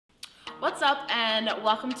What's up and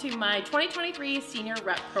welcome to my 2023 Senior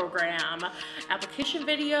Rep Program application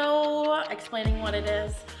video explaining what it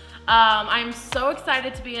is. I'm so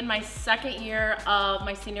excited to be in my second year of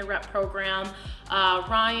my Senior Rep Program.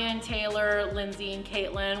 Ryan, Taylor, Lindsay, and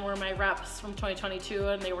Caitlin were my reps from 2022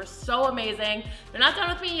 and they were so amazing. They're not done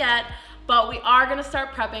with me yet, but we are gonna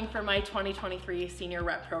start prepping for my 2023 Senior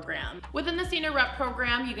Rep Program. Within the Senior Rep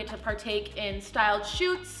Program, you get to partake in styled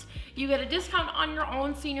shoots. You get a discount on your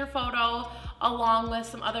own senior photo, along with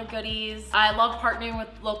some other goodies. I love partnering with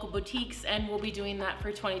local boutiques and we'll be doing that for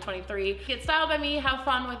 2023. Get styled by me, have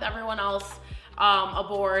fun with everyone else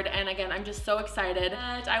aboard. And again, I'm just so excited.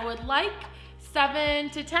 And I would like 7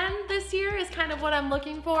 to 10 this year is kind of what I'm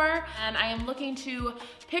looking for. And I am looking to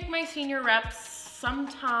pick my senior reps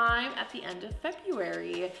sometime at the end of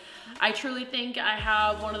February. I truly think I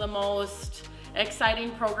have one of the most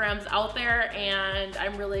exciting programs out there, and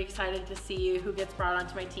I'm really excited to see who gets brought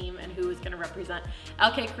onto my team and who is going to represent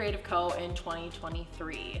LK Creative Co. in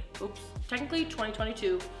 2023. Oops, technically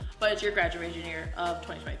 2022, but it's your graduation year of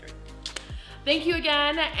 2023. Thank you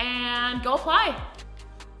again, and go apply.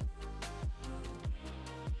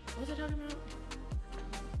 What was I talking about?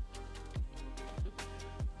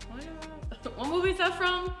 What movie is that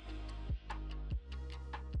from?